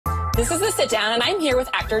This is The Sit Down, and I'm here with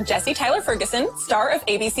actor Jesse Tyler Ferguson, star of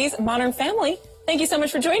ABC's Modern Family. Thank you so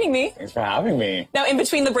much for joining me. Thanks for having me. Now, in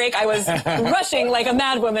between the break, I was rushing like a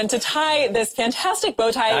madwoman to tie this fantastic bow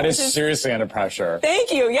tie. That is seriously under pressure.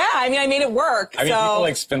 Thank you. Yeah, I mean, I made it work. I mean,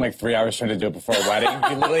 people spend like 3 hours trying to do it before a wedding.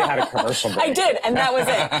 You literally had a commercial break. I did, and that was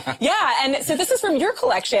it. Yeah, and so this is from your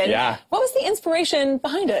collection. Yeah. What was the inspiration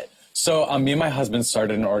behind it? So me and my husband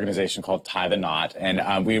started an organization called Tie the Knot,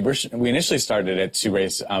 and we initially started it to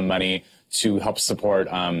raise money to help support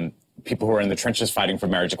people who are in the trenches fighting for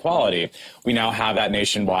marriage equality. We now have that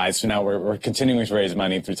nationwide, so now we're continuing to raise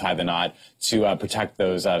money through Tie the Knot to protect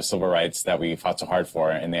those civil rights that we fought so hard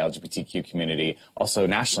for in the LGBTQ community, also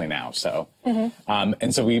nationally now. So,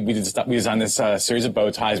 and so we designed this series of bow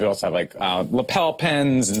ties. We also have like lapel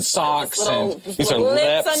pins and socks, little, and these are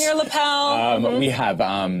lips lips on your lapel. We have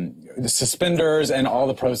suspenders, and all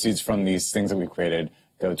the proceeds from these things that we've created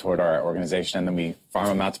go toward our organization, and then we farm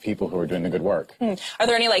them out to people who are doing the good work. Are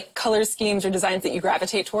there any like color schemes or designs that you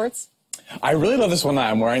gravitate towards? I really love this one that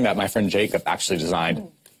I'm wearing that my friend Jacob actually designed.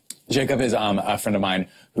 Jacob is a friend of mine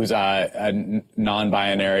who's a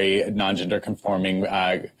non-binary, non-gender conforming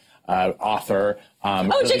author.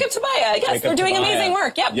 Really, Jacob Tobiah. Yes, Jacob they're doing Tobiah. amazing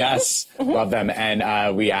work. Yep. Yes, love them.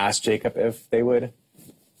 And we asked Jacob if they would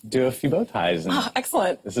do a few bow ties. And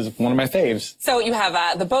excellent. This is one of my faves. So you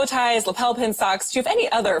have the bow ties, lapel pin socks. Do you have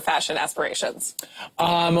any other fashion aspirations?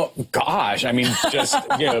 Gosh, I mean, just,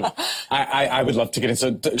 I would love to get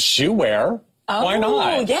into shoe wear. Why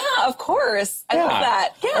not? Oh, yeah, of course. I love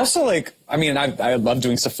that. Yeah. Also, I love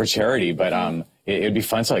doing stuff for charity, but it'd be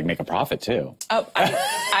fun to make a profit too. Oh,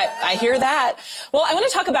 I hear that. Well, I want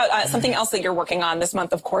to talk about something else that you're working on this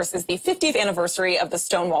month, of course, is the 50th anniversary of the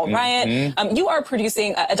Stonewall riot. You are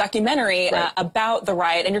producing a documentary about the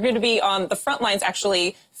riot, and you're going to be on the front lines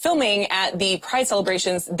actually filming at the Pride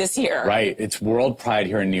celebrations this year. Right. It's World Pride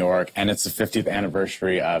here in New York, and it's the 50th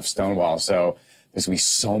anniversary of Stonewall. So there's going to be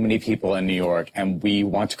so many people in New York, and we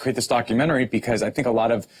want to create this documentary because I think a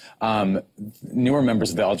lot of newer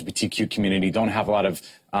members of the LGBTQ community don't have a lot of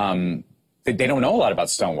they don't know a lot about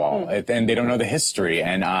Stonewall, and they don't know the history.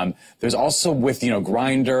 And there's also with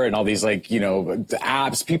Grindr and all these the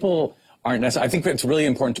apps, people aren't necessarily. I think it's really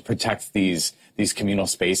important to protect these communal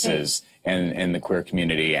spaces in the queer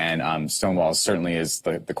community, and Stonewall certainly is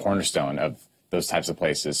the cornerstone of those types of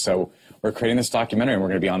places. So we're creating this documentary, and we're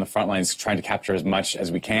going to be on the front lines trying to capture as much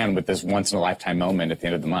as we can with this once-in-a-lifetime moment at the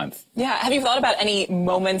end of the month. Yeah. Have you thought about any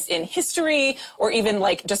moments in history or even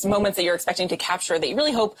just moments that you're expecting to capture that you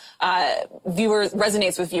really hope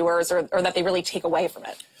resonates with viewers or that they really take away from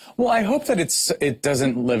it? Well, I hope that it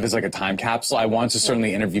doesn't live as like a time capsule. I want to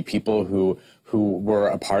certainly interview people who were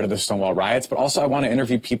a part of the Stonewall riots, but also I want to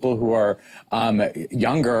interview people who are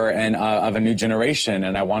younger and of a new generation,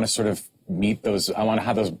 and I want to sort of meet those. I want to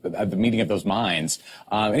have the meeting of those minds.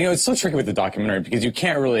 And it's so tricky with the documentary because you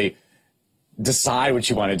can't really decide what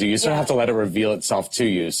you want to do. You sort of have to let it reveal itself to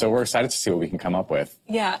you. So we're excited to see what we can come up with.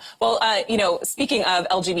 Yeah. Well, speaking of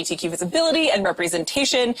LGBTQ visibility and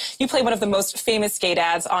representation, you play one of the most famous gay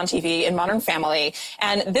dads on TV in Modern Family.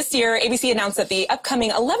 And this year, ABC announced that the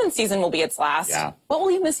upcoming 11th season will be its last. Yeah. What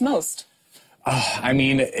will you miss most? I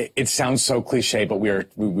mean, it sounds so cliche, but we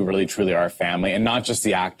really truly are a family, and not just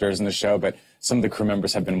the actors in the show, but some of the crew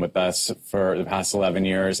members have been with us for the past 11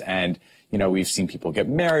 years, and we've seen people get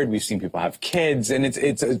married, we've seen people have kids, and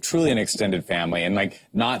it's truly an extended family, and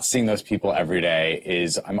not seeing those people every day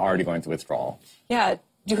I'm already going through withdrawal. Yeah.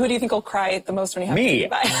 Who do you think will cry the most when you have to say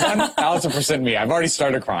goodbye? 1,000% me. I've already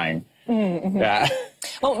started crying. Yeah.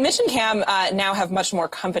 Well, Mitch and Cam now have much more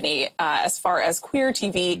company as far as queer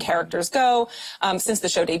TV characters go since the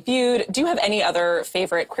show debuted. Do you have any other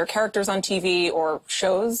favorite queer characters on TV or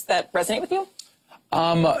shows that resonate with you?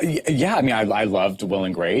 Yeah, I mean, I loved Will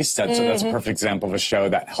and Grace. That's a perfect example of a show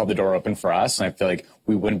that held the door open for us, and I feel like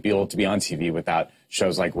we wouldn't be able to be on TV without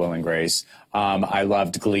shows like Will and Grace. I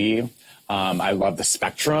loved Glee. I love the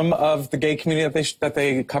spectrum of the gay community that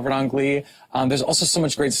they covered on Glee. There's also so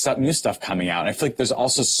much great new stuff coming out. And I feel like there's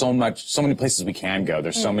also so many places we can go.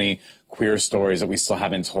 There's so many queer stories that we still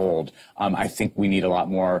haven't told. I think we need a lot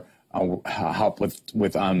more help with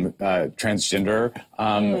transgender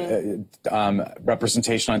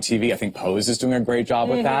representation on TV. I think Pose is doing a great job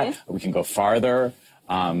with that. We can go farther.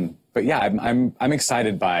 But yeah, I'm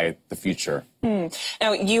excited by the future.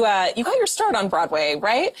 Now, you got your start on Broadway,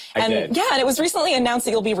 right? I did. Yeah, and it was recently announced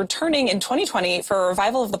that you'll be returning in 2020 for a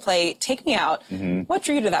revival of the play Take Me Out. What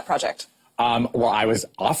drew you to that project? Well, I was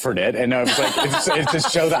offered it, and I was like, it's a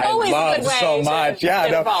show that I love so much.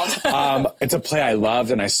 Yeah, it's a play I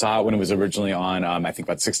loved, and I saw it when it was originally on, I think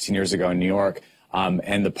about 16 years ago in New York.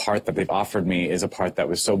 And the part that they've offered me is a part that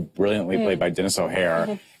was so brilliantly played by Dennis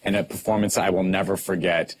O'Hare, and a performance that I will never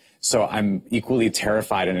forget. So I'm equally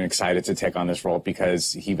terrified and excited to take on this role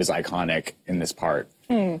because he was iconic in this part.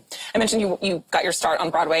 I mentioned you got your start on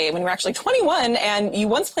Broadway when you were actually 21, and you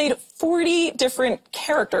once played 40 different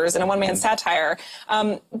characters in a one-man satire.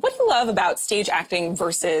 What do you love about stage acting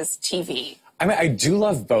versus TV? I mean, I do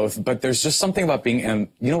love both, but there's just something about being in,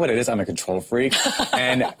 you know what it is? I'm a control freak.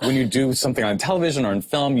 And when you do something on television or in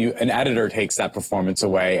film, an editor takes that performance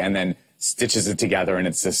away and then stitches it together, and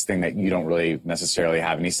it's this thing that you don't really necessarily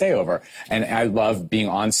have any say over. And I love being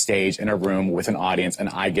on stage in a room with an audience, and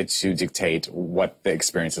I get to dictate what the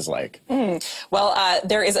experience is like. Well,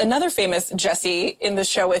 there is another famous Jesse in the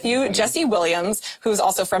show with you, Jesse Williams, who's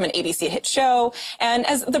also from an ABC hit show, and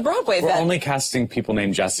as the Broadway vet. We're only casting people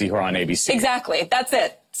named Jesse who are on ABC. Exactly, that's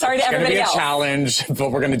it. Sorry to everybody else. It's going to be a challenge,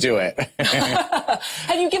 but we're going to do it.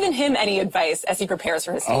 Have you given him any advice as he prepares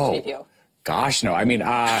for his stage debut? Gosh, no. I mean,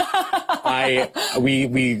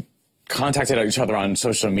 we contacted each other on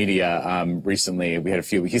social media recently. We had a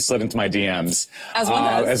few. He slid into my DMs. As one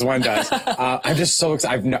does. As one does. I'm just so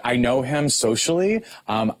excited. I know him socially.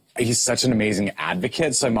 He's such an amazing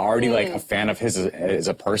advocate, so I'm already like a fan of his as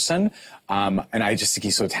a person. And I just think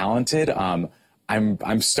he's so talented.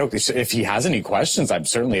 I'm stoked. If he has any questions, I'm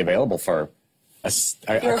certainly available for a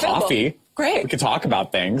coffee. Great. We could talk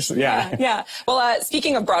about things. Yeah. Well,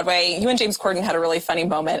 speaking of Broadway, you and James Corden had a really funny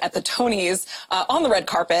moment at the Tonys on the red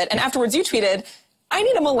carpet. And afterwards you tweeted, "I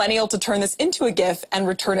need a millennial to turn this into a GIF and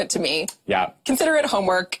return it to me. Yeah. Consider it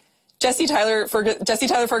homework. Tyler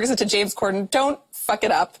Ferguson to James Corden. Don't fuck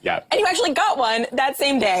it up." Yeah. And you actually got one that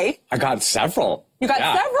same day. I got several. You got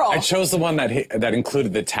several. I chose the one that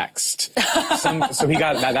included the text. So he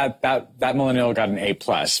got that millennial got an A+.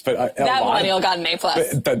 But that millennial got an A+.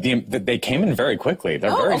 But they came in very quickly.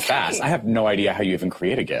 They're very fast. I have no idea how you even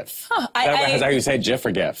create a GIF. Is that how you say GIF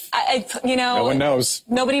or GIF? No one knows.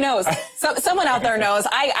 Nobody knows. Someone out there knows.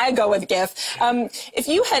 I go with GIF. If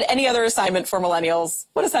you had any other assignment for millennials,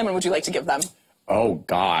 what assignment would you like to give them? Oh,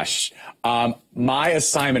 gosh. My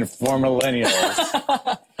assignment for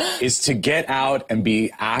millennials is to get out and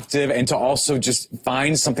be active, and to also just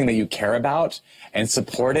find something that you care about and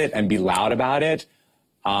support it and be loud about it.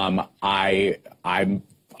 I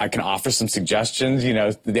can offer some suggestions. You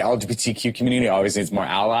know, the LGBTQ community always needs more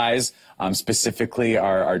allies, specifically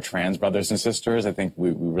our trans brothers and sisters. I think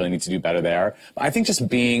we really need to do better there. But I think just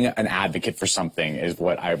being an advocate for something is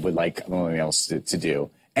what I would like millennials to do.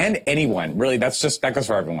 And anyone, really, that goes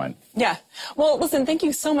for everyone. Yeah. Well, listen, thank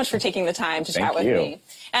you so much for taking the time to chat with me.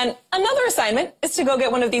 And another assignment is to go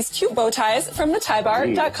get one of these cute bow ties from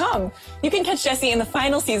thetiebar.com. You can catch Jesse in the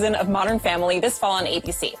final season of Modern Family this fall on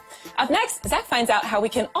ABC. Up next, Zach finds out how we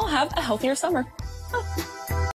can all have a healthier summer. Oh.